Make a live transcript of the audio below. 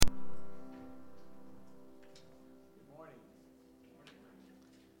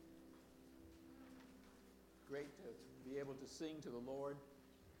sing to the Lord,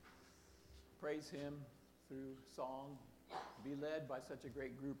 praise Him through song, be led by such a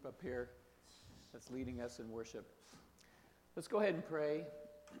great group up here that's leading us in worship. Let's go ahead and pray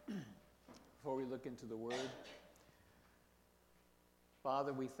before we look into the Word.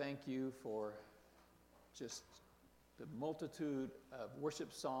 Father, we thank you for just the multitude of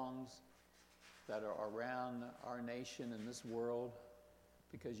worship songs that are around our nation and this world,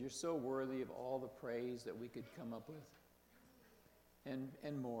 because you're so worthy of all the praise that we could come up with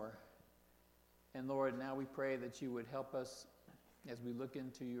and more. And Lord, now we pray that you would help us as we look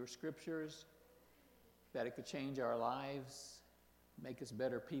into your scriptures, that it could change our lives, make us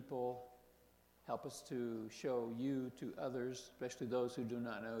better people, help us to show you to others, especially those who do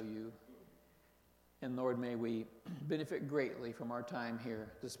not know you. And Lord, may we benefit greatly from our time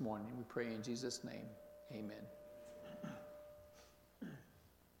here this morning. We pray in Jesus' name. Amen.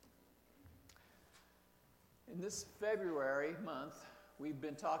 In this February month, we've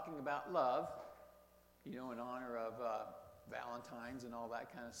been talking about love, in honor of Valentine's and all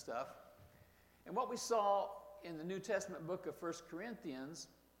that kind of stuff. And what we saw in the New Testament book of 1 Corinthians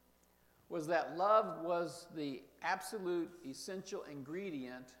was that love was the absolute essential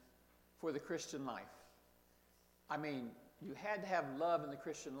ingredient for the Christian life. I mean, you had to have love in the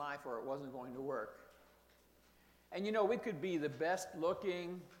Christian life or it wasn't going to work. And we could be the best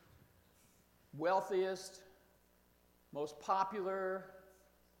looking, wealthiest, most popular,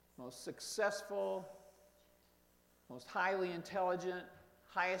 most successful, most highly intelligent,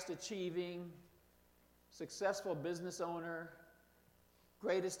 highest achieving, successful business owner,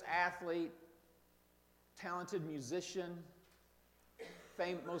 greatest athlete, talented musician,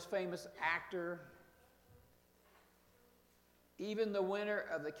 most famous actor, even the winner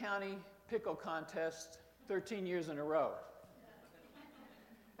of the county pickle contest 13 years in a row.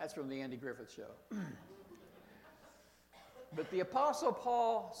 That's from the Andy Griffith Show. But the Apostle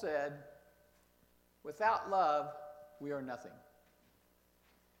Paul said, without love, we are nothing.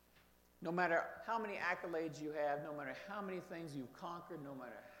 No matter how many accolades you have, no matter how many things you've conquered, no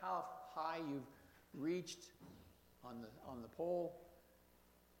matter how high you've reached on the pole,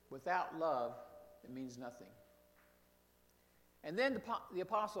 without love, it means nothing. And then the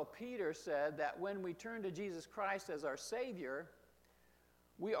Apostle Peter said that when we turn to Jesus Christ as our Savior,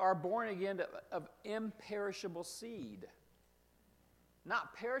 we are born again of imperishable seed.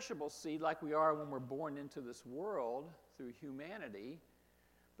 Not perishable seed like we are when we're born into this world through humanity,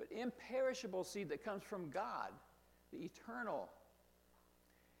 but imperishable seed that comes from God, the eternal.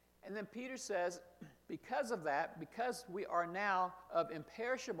 And then Peter says, because of that, because we are now of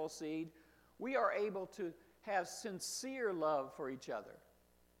imperishable seed, we are able to have sincere love for each other.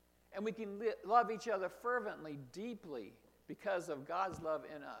 And we can love each other fervently, deeply, because of God's love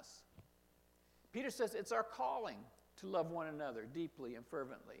in us. Peter says it's our calling to love one another deeply and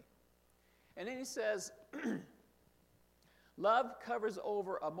fervently. And then he says, love covers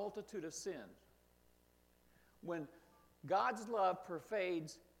over a multitude of sins. When God's love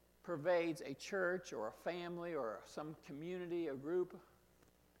pervades a church or a family or some community, a group,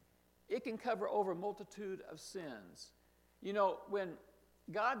 it can cover over a multitude of sins. When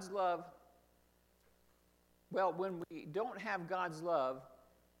God's love, when we don't have God's love,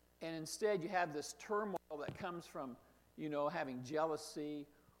 and instead you have this turmoil that comes from, having jealousy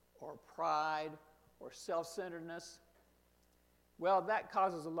or pride or self-centeredness, that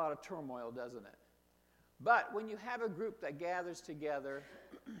causes a lot of turmoil, doesn't it? But when you have a group that gathers together,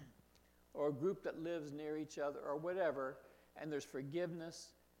 or a group that lives near each other, or whatever, and there's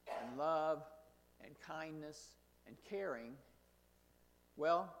forgiveness and love and kindness and caring,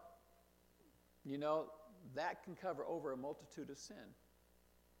 that can cover over a multitude of sin.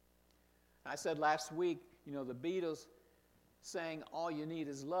 I said last week, the Beatles sang "All You Need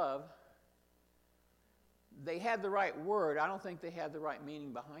Is Love." They had the right word. I don't think they had the right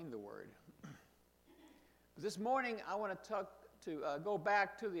meaning behind the word. But this morning, I want to go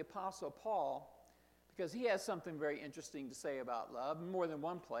back to the Apostle Paul, because he has something very interesting to say about love, more than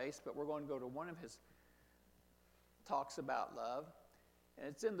one place, but we're going to go to one of his talks about love. And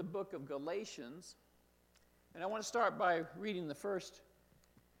it's in the book of Galatians. And I want to start by reading the first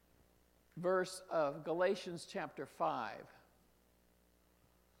verse of Galatians chapter 5.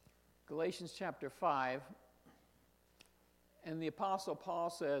 Galatians chapter 5. And the Apostle Paul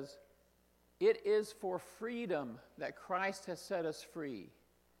says, "It is for freedom that Christ has set us free.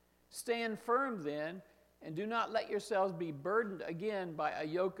 Stand firm then, and do not let yourselves be burdened again by a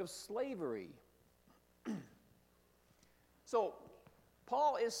yoke of slavery." So,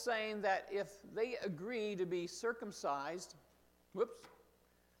 Paul is saying that if they agree to be circumcised,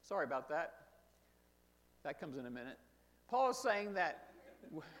 sorry about that. That comes in a minute. Paul is saying that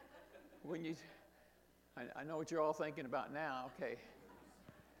when you, I know what you're all thinking about now, okay.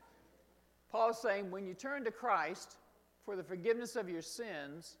 Paul is saying when you turn to Christ for the forgiveness of your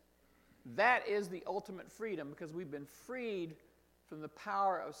sins, that is the ultimate freedom, because we've been freed from the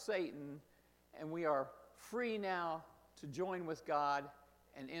power of Satan, and we are free now to join with God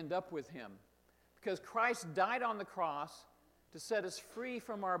and end up with him. Because Christ died on the cross to set us free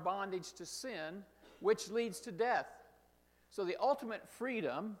from our bondage to sin, which leads to death. So the ultimate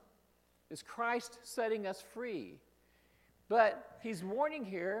freedom is Christ setting us free. But he's warning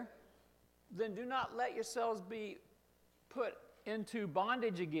here, then do not let yourselves be put into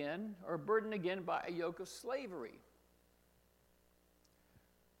bondage again or burdened again by a yoke of slavery.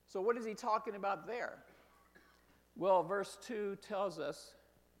 So what is he talking about there? Well, verse 2 tells us,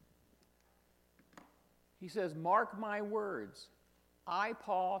 he says, "Mark my words. I,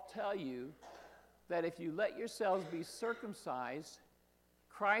 Paul, tell you that if you let yourselves be circumcised,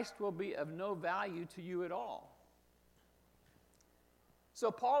 Christ will be of no value to you at all." So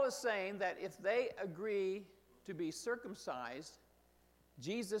Paul is saying that if they agree to be circumcised,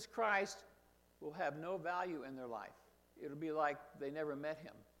 Jesus Christ will have no value in their life. It'll be like they never met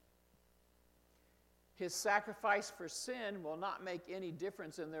him. His sacrifice for sin will not make any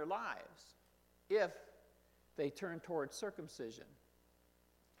difference in their lives if they turn towards circumcision.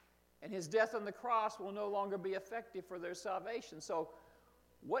 And his death on the cross will no longer be effective for their salvation. So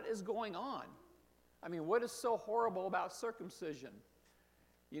what is going on? I mean, what is so horrible about circumcision?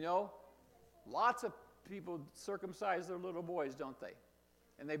 You know, lots of people circumcise their little boys, don't they?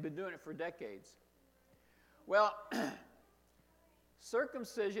 And they've been doing it for decades. Well,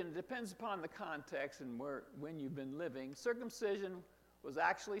 circumcision depends upon the context and when you've been living. Circumcision was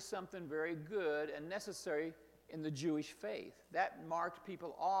actually something very good and necessary in the Jewish faith. That marked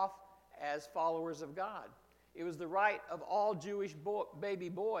people off as followers of God. It was the right of all Jewish baby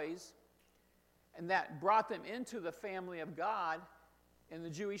boys, and that brought them into the family of God in the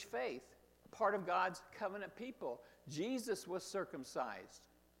Jewish faith, part of God's covenant people. Jesus was circumcised.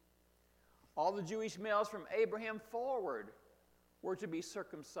 All the Jewish males from Abraham forward were to be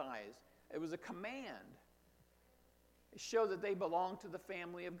circumcised. It was a command. It showed that they belonged to the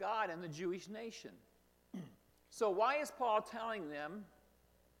family of God and the Jewish nation. So why is Paul telling them,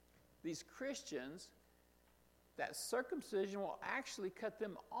 these Christians, that circumcision will actually cut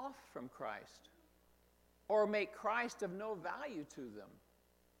them off from Christ or make Christ of no value to them?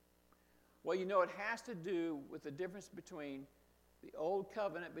 Well, you know, it has to do with the difference between the old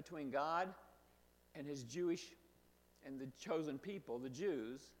covenant between God and his Jewish and the chosen people, the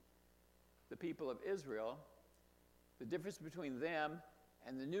Jews, the people of Israel, the difference between them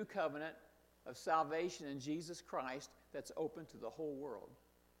and the new covenant of salvation in Jesus Christ that's open to the whole world.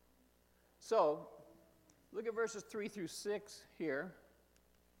 So, look at verses 3 through 6 here,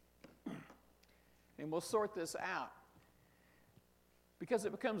 and we'll sort this out because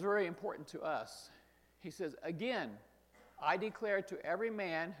it becomes very important to us. He says, "Again, I declare to every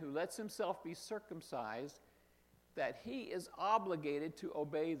man who lets himself be circumcised that he is obligated to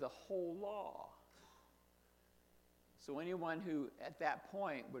obey the whole law." So anyone who at that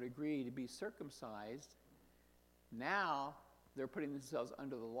point would agree to be circumcised, now they're putting themselves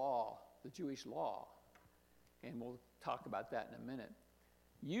under the law, the Jewish law. And we'll talk about that in a minute.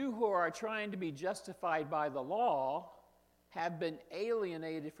 "You who are trying to be justified by the law have been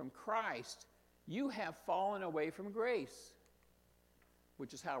alienated from Christ. You have fallen away from grace,"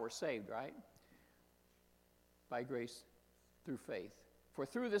 which is how we're saved, right? By grace through faith. "For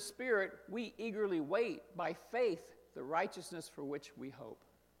through the Spirit we eagerly wait by faith the righteousness for which we hope.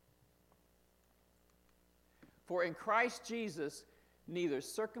 For in Christ Jesus neither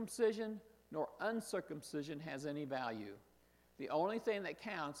circumcision nor uncircumcision has any value. The only thing that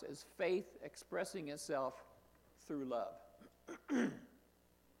counts is faith expressing itself through love."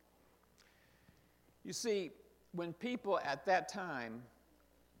 You see, when people at that time,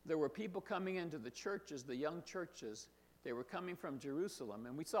 there were people coming into the churches, the young churches, they were coming from Jerusalem,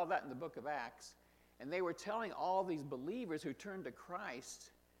 and we saw that in the book of Acts, and they were telling all these believers who turned to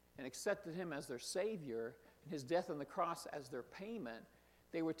Christ and accepted him as their Savior, and his death on the cross as their payment,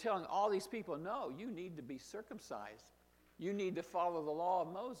 they were telling all these people, no, you need to be circumcised. You need to follow the law of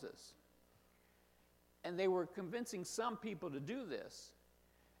Moses. And they were convincing some people to do this.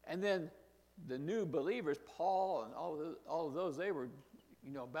 And then the new believers, Paul and all of those, they were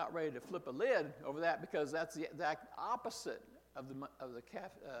about ready to flip a lid over that, because that's the exact opposite of the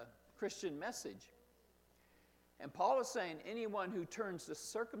Christian message. And Paul is saying anyone who turns to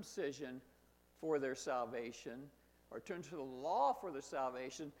circumcision for their salvation or turns to the law for their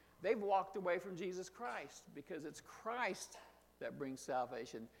salvation, they've walked away from Jesus Christ, because it's Christ that brings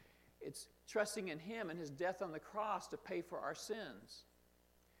salvation. It's trusting in him and his death on the cross to pay for our sins.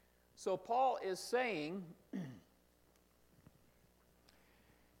 So Paul is saying,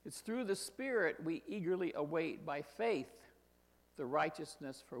 it's through the Spirit we eagerly await by faith the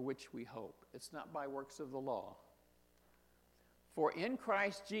righteousness for which we hope. It's not by works of the law. For in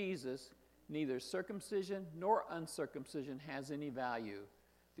Christ Jesus, neither circumcision nor uncircumcision has any value.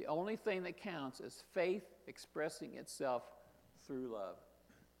 The only thing that counts is faith expressing itself through love.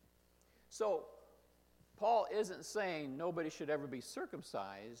 So, Paul isn't saying nobody should ever be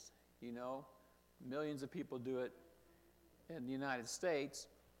circumcised. You know, millions of people do it in the United States.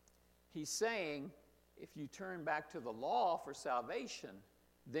 He's saying if you turn back to the law for salvation,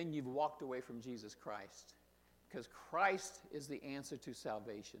 then you've walked away from Jesus Christ. Because Christ is the answer to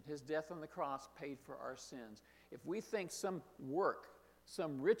salvation. His death on the cross paid for our sins. If we think some work,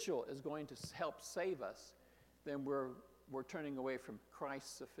 some ritual is going to help save us, then we're turning away from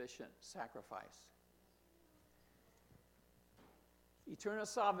Christ's sufficient sacrifice. Eternal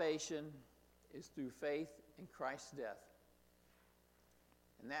salvation is through faith in Christ's death.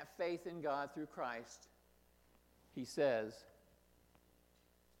 And that faith in God through Christ, he says,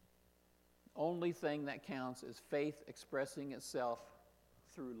 only thing that counts is faith expressing itself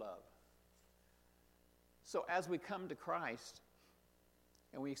through love. So as we come to Christ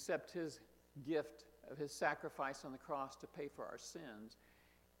and we accept his gift of his sacrifice on the cross to pay for our sins,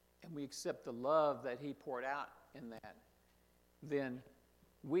 and we accept the love that he poured out in that, then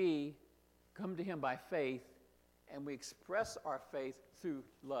we come to him by faith, and we express our faith through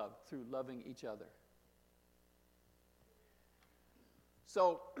love, through loving each other.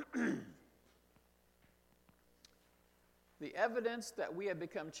 So, the evidence that we have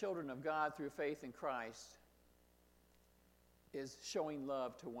become children of God through faith in Christ is showing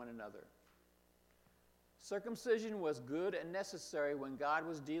love to one another. Circumcision was good and necessary when God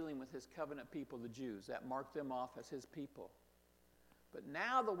was dealing with his covenant people, the Jews. That marked them off as his people. But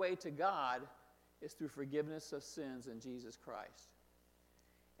now the way to God is through forgiveness of sins in Jesus Christ.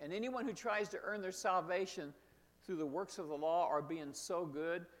 And anyone who tries to earn their salvation through the works of the law or being so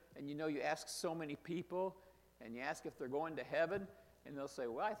good, and you know, you ask so many people, and you ask if they're going to heaven, and they'll say,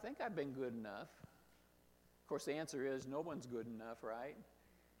 well, I think I've been good enough. Of course, the answer is no one's good enough, right?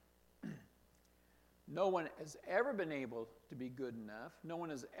 No one has ever been able to be good enough. No one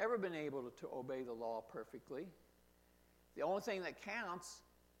has ever been able to obey the law perfectly. The only thing that counts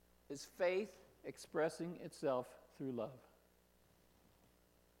is faith expressing itself through love.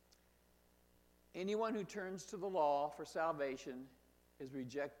 Anyone who turns to the law for salvation is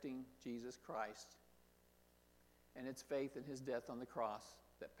rejecting Jesus Christ and its faith in his death on the cross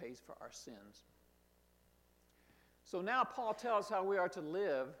that pays for our sins. So now Paul tells how we are to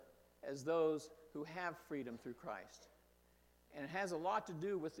live as those who have freedom through Christ. And it has a lot to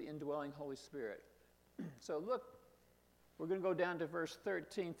do with the indwelling Holy Spirit. So look, we're going to go down to verse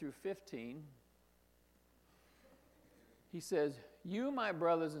 13 through 15. He says, you, my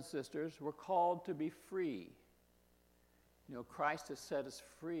brothers and sisters, were called to be free. You know, Christ has set us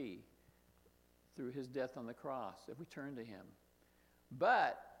free through his death on the cross if we turn to him.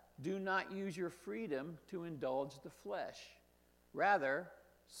 But do not use your freedom to indulge the flesh. Rather,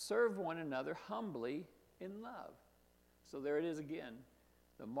 serve one another humbly in love. So there it is again.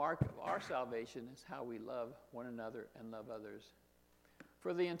 The mark of our salvation is how we love one another and love others.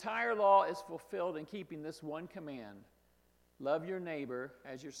 For the entire law is fulfilled in keeping this one command: love your neighbor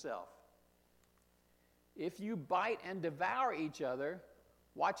as yourself. If you bite and devour each other,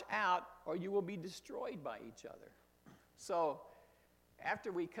 watch out, or you will be destroyed by each other. So,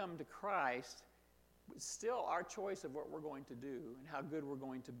 after we come to Christ, it's still our choice of what we're going to do and how good we're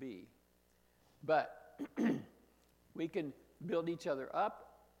going to be. But we can build each other up,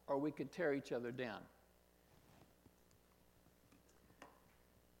 or we can tear each other down.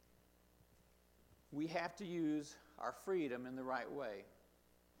 We have to use our freedom in the right way,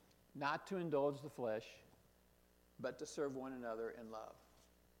 not to indulge the flesh, but to serve one another in love.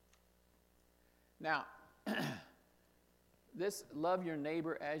 Now, this love your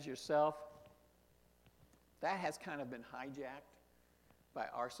neighbor as yourself, that has kind of been hijacked by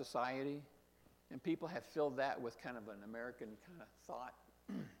our society, and people have filled that with kind of an American kind of thought.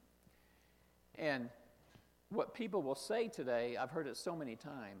 And what people will say today, I've heard it so many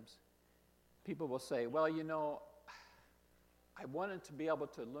times, people will say, well, you know, I wanted to be able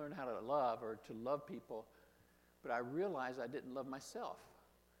to learn how to love or to love people, but I realized I didn't love myself.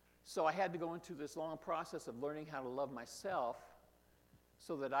 So I had to go into this long process of learning how to love myself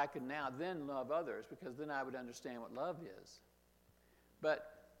so that I could now then love others, because then I would understand what love is. But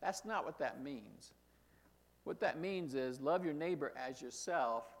That's not what that means. What that means is love your neighbor as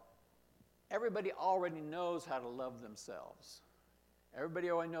yourself. Everybody already knows how to love themselves. Everybody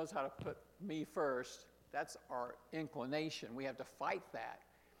already knows how to put me first. That's our inclination. We have to fight that.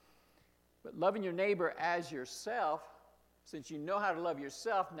 But loving your neighbor as yourself, since you know how to love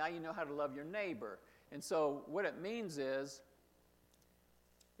yourself, now you know how to love your neighbor. And so what it means is,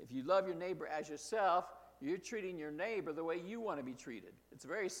 if you love your neighbor as yourself, you're treating your neighbor the way you want to be treated. It's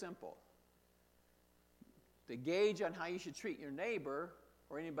very simple. The gauge on how you should treat your neighbor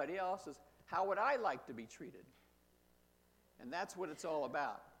or anybody else is, how would I like to be treated? And that's what it's all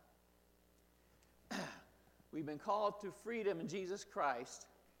about. We've been called to freedom in Jesus Christ,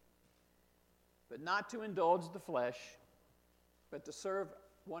 but not to indulge the flesh, but to serve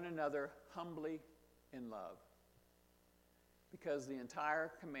one another humbly in love. Because the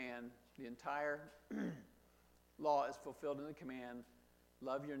entire command, the entire law is fulfilled in the command,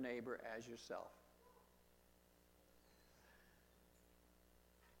 love your neighbor as yourself.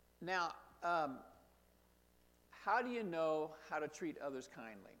 Now, how do you know how to treat others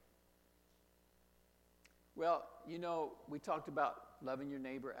kindly? Well, you know, we talked about loving your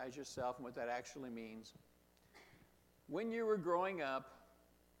neighbor as yourself and what that actually means. When you were growing up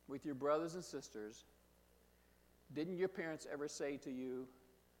with your brothers and sisters, didn't your parents ever say to you,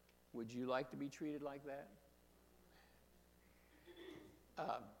 would you like to be treated like that?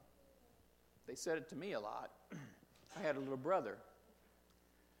 They said it to me a lot. I had a little brother.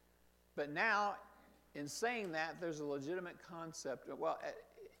 But now, in saying that, there's a legitimate concept. Well,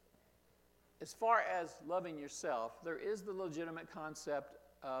 as far as loving yourself, there is the legitimate concept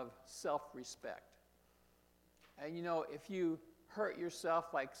of self-respect. And you know, if you hurt yourself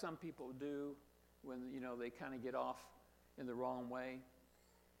like some people do when, you know, they kind of get off in the wrong way,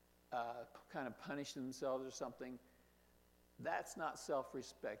 kind of punish themselves or something, that's not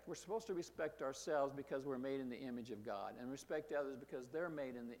self-respect. We're supposed to respect ourselves because we're made in the image of God, and respect others because they're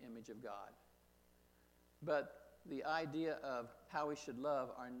made in the image of God. But the idea of how we should love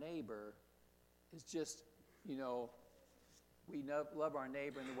our neighbor is just, you know, we love our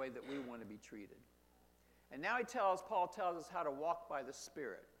neighbor in the way that we want to be treated. And now Paul tells us how to walk by the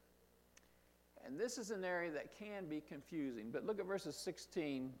Spirit. And this is an area that can be confusing. But look at verses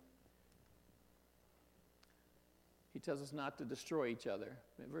 16. He tells us not to destroy each other.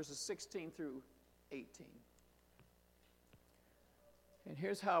 Verses 16 through 18. And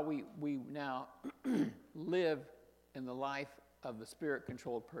here's how we now live in the life of the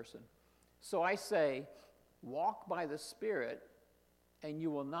Spirit-controlled person. So I say, walk by the Spirit, and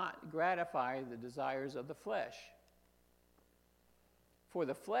you will not gratify the desires of the flesh. For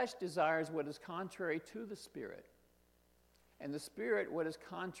the flesh desires what is contrary to the Spirit, and the Spirit what is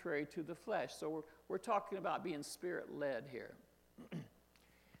contrary to the flesh. So we're talking about being Spirit-led here.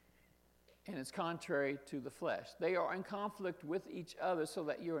 And it's contrary to the flesh. They are in conflict with each other so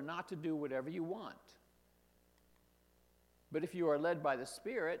that you are not to do whatever you want. But if you are led by the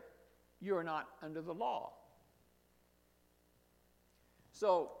Spirit, you are not under the law.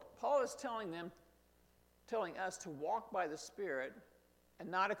 So Paul is telling us to walk by the Spirit and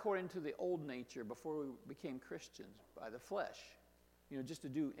not according to the old nature before we became Christians, by the flesh, you know, just to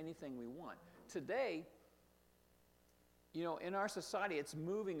do anything we want. Today, you know, in our society, it's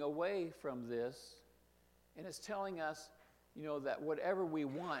moving away from this, and it's telling us, you know, that whatever we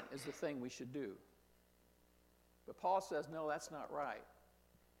want is the thing we should do. But Paul says, no, that's not right.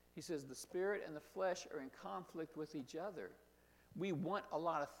 He says the Spirit and the flesh are in conflict with each other. We want a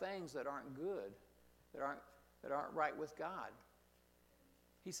lot of things that aren't good, that aren't right with God.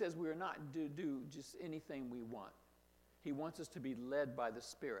 He says we are not to do just anything we want. He wants us to be led by the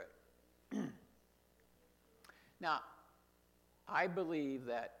Spirit. Now, I believe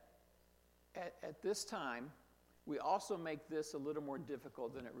that at this time, we also make this a little more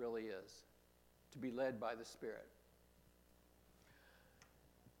difficult than it really is, to be led by the Spirit.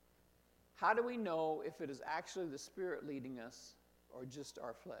 How do we know if it is actually the Spirit leading us or just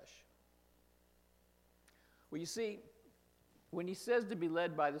our flesh? Well, you see, when he says to be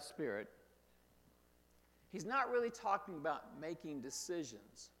led by the Spirit, he's not really talking about making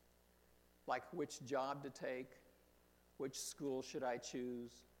decisions, like which job to take, which school should I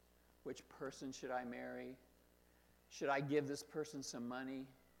choose, which person should I marry, should I give this person some money?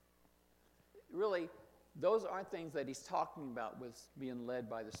 Really, those aren't things that he's talking about with being led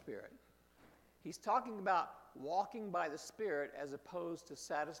by the Spirit. He's talking about walking by the Spirit as opposed to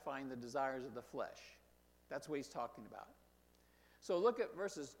satisfying the desires of the flesh. That's what he's talking about. So look at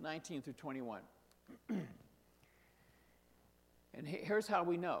verses 19 through 21. And here's how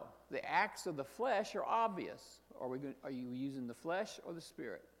we know. The acts of the flesh are obvious, Are you using the flesh or the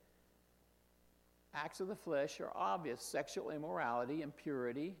Spirit? Acts of the flesh are obvious: sexual immorality,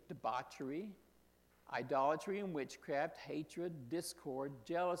 impurity, debauchery, idolatry and witchcraft, hatred, discord,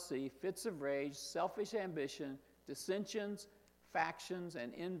 jealousy, fits of rage, selfish ambition, dissensions, factions,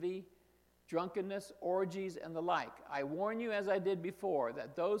 and envy, drunkenness, orgies, and the like. I warn you, as I did before,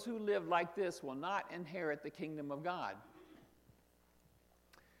 that those who live like this will not inherit the kingdom of God.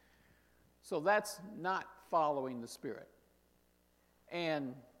 So that's not following the Spirit.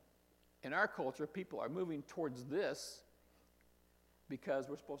 And in our culture, people are moving towards this because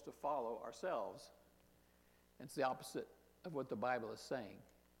we're supposed to follow ourselves. It's the opposite of what the Bible is saying.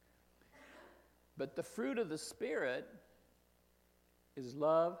 But the fruit of the Spirit is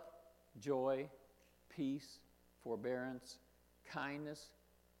love, joy, peace, forbearance, kindness,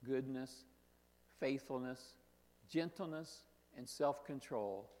 goodness, faithfulness, gentleness, and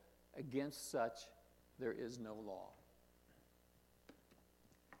self-control. Against such there is no law.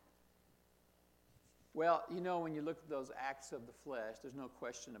 Well, you know, when you look at those acts of the flesh, there's no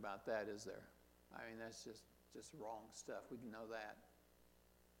question about that, is there? I mean, that's just wrong stuff. We can know that.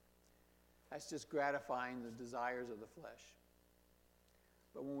 That's just gratifying the desires of the flesh.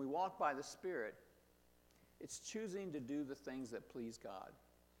 But when we walk by the Spirit, it's choosing to do the things that please God.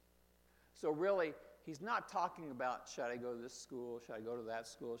 So really, he's not talking about, should I go to this school? Should I go to that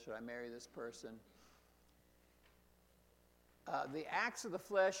school? Should I marry this person? The acts of the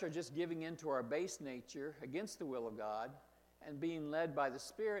flesh are just giving in to our base nature against the will of God, and being led by the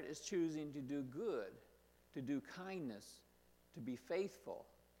Spirit is choosing to do good, to do kindness, to be faithful.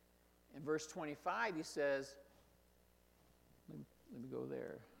 In verse 25, he says, let me go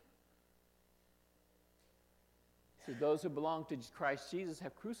there. So those who belong to Christ Jesus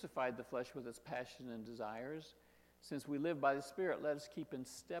have crucified the flesh with its passion and desires. Since we live by the Spirit, let us keep in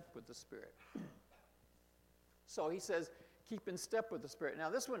step with the Spirit. So he says, keep in step with the Spirit. Now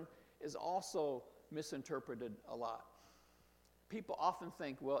this one is also misinterpreted a lot. People often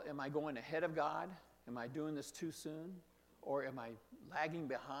think, well, am I going ahead of God? Am I doing this too soon? Or am I lagging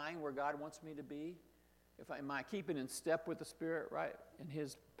behind where God wants me to be? Am I keeping in step with the Spirit, right, in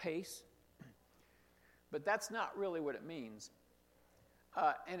His pace? But that's not really what it means.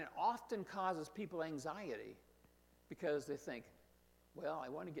 And it often causes people anxiety because they think, well, I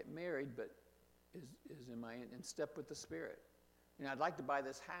want to get married, but am I in step with the Spirit? You know, I'd like to buy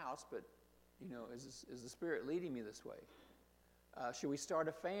this house, but, you know, is the Spirit leading me this way? Should we start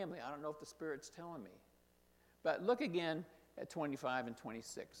a family? I don't know if the Spirit's telling me. But look again at 25 and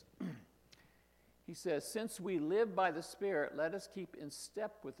 26. He says, since we live by the Spirit, let us keep in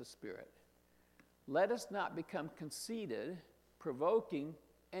step with the Spirit. Let us not become conceited, provoking,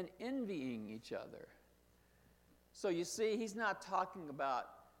 and envying each other. So you see, he's not talking about,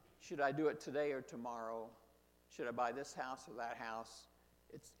 should I do it today or tomorrow? Should I buy this house or that house?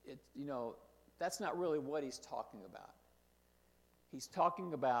 It's you know, that's not really what he's talking about. He's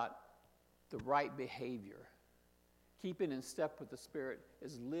talking about the right behavior. Keeping in step with the Spirit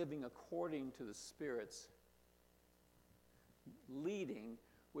is living according to the Spirit's leading,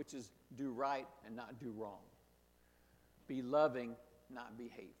 which is do right and not do wrong. Be loving, not be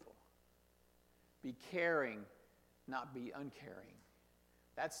hateful. Be caring, not be uncaring.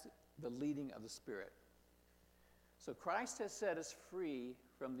 That's the leading of the Spirit. So Christ has set us free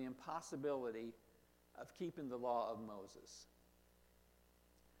from the impossibility of keeping the law of Moses.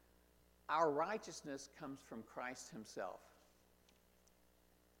 Our righteousness comes from Christ himself.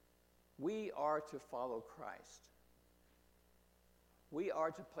 We are to follow Christ. We are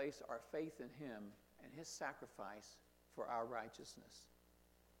to place our faith in him and his sacrifice for our righteousness.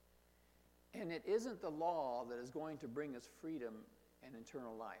 And it isn't the law that is going to bring us freedom and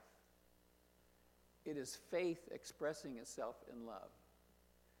eternal life. It is faith expressing itself in love.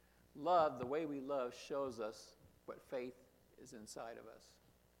 Love, the way we love, shows us what faith is inside of us.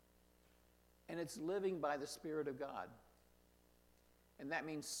 And it's living by the Spirit of God. And that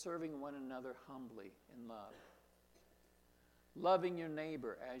means serving one another humbly in love. Loving your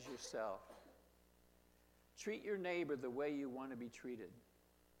neighbor as yourself. Treat your neighbor the way you want to be treated.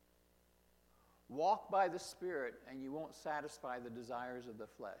 Walk by the Spirit and you won't satisfy the desires of the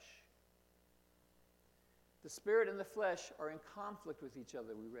flesh. The Spirit and the flesh are in conflict with each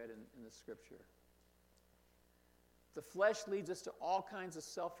other, we read in the Scripture. The flesh leads us to all kinds of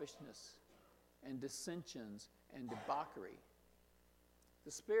selfishness and dissensions and debauchery.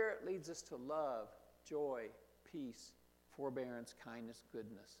 The Spirit leads us to love, joy, peace, forbearance, kindness,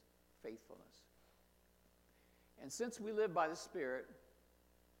 goodness, faithfulness. And since we live by the Spirit,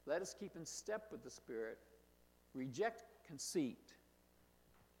 let us keep in step with the Spirit, reject conceit,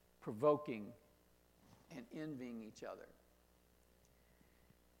 provoking, and envying each other.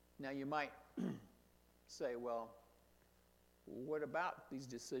 Now you might say, well, what about these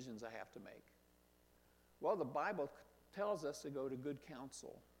decisions I have to make? Well, the Bible tells us to go to good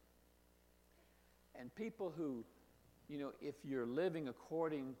counsel. And people who, if you're living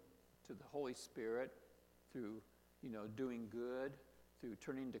according to the Holy Spirit, through, doing good, through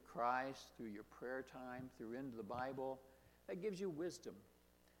turning to Christ, through your prayer time, through into the Bible, that gives you wisdom.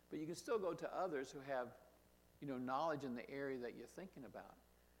 But you can still go to others who have, knowledge in the area that you're thinking about.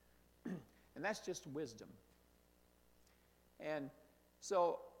 And that's just wisdom. And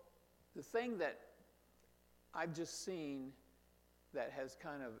so the thing that I've just seen that has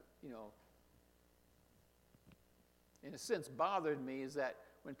kind of, in a sense bothered me is that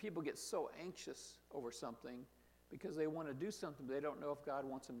when people get so anxious over something because they want to do something, but they don't know if God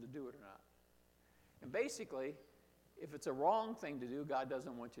wants them to do it or not. And basically, if it's a wrong thing to do, God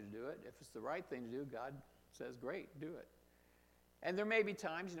doesn't want you to do it. If it's the right thing to do, God says, great, do it. And there may be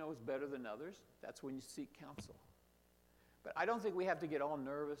times, it's better than others. That's when you seek counsel. But I don't think we have to get all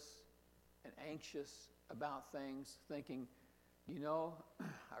nervous and anxious about things, thinking,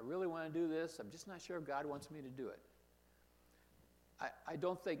 I really want to do this. I'm just not sure if God wants me to do it. I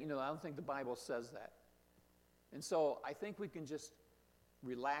don't think the Bible says that. And so I think we can just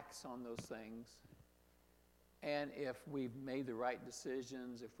relax on those things. And if we've made the right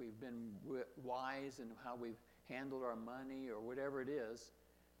decisions, if we've been wise in how we've handled our money or whatever it is,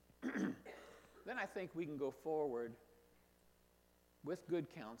 then I think we can go forward with good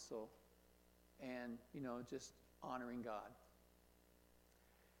counsel and, just honoring God.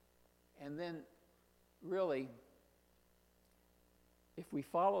 And then, really, if we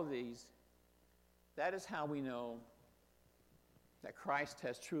follow these, that is how we know that Christ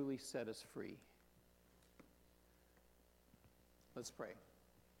has truly set us free. Let's pray.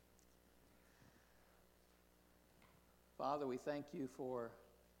 Father, we thank you for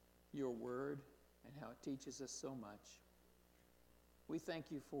your word and how it teaches us so much. We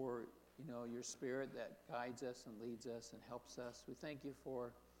thank you for, your Spirit that guides us and leads us and helps us. We thank you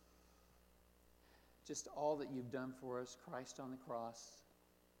for just all that you've done for us, Christ on the cross,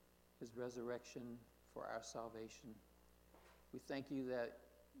 his resurrection for our salvation. We thank you that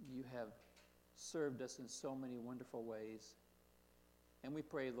you have served us in so many wonderful ways. And we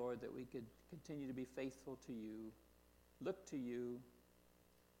pray, Lord, that we could continue to be faithful to you, look to you,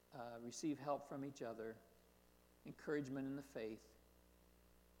 receive help from each other, encouragement in the faith,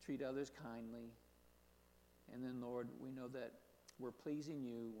 treat others kindly. And then, Lord, we know that we're pleasing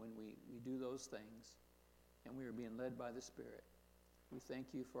you when we do those things, and we are being led by the Spirit. We thank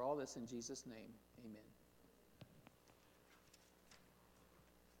you for all this in Jesus' name. Amen.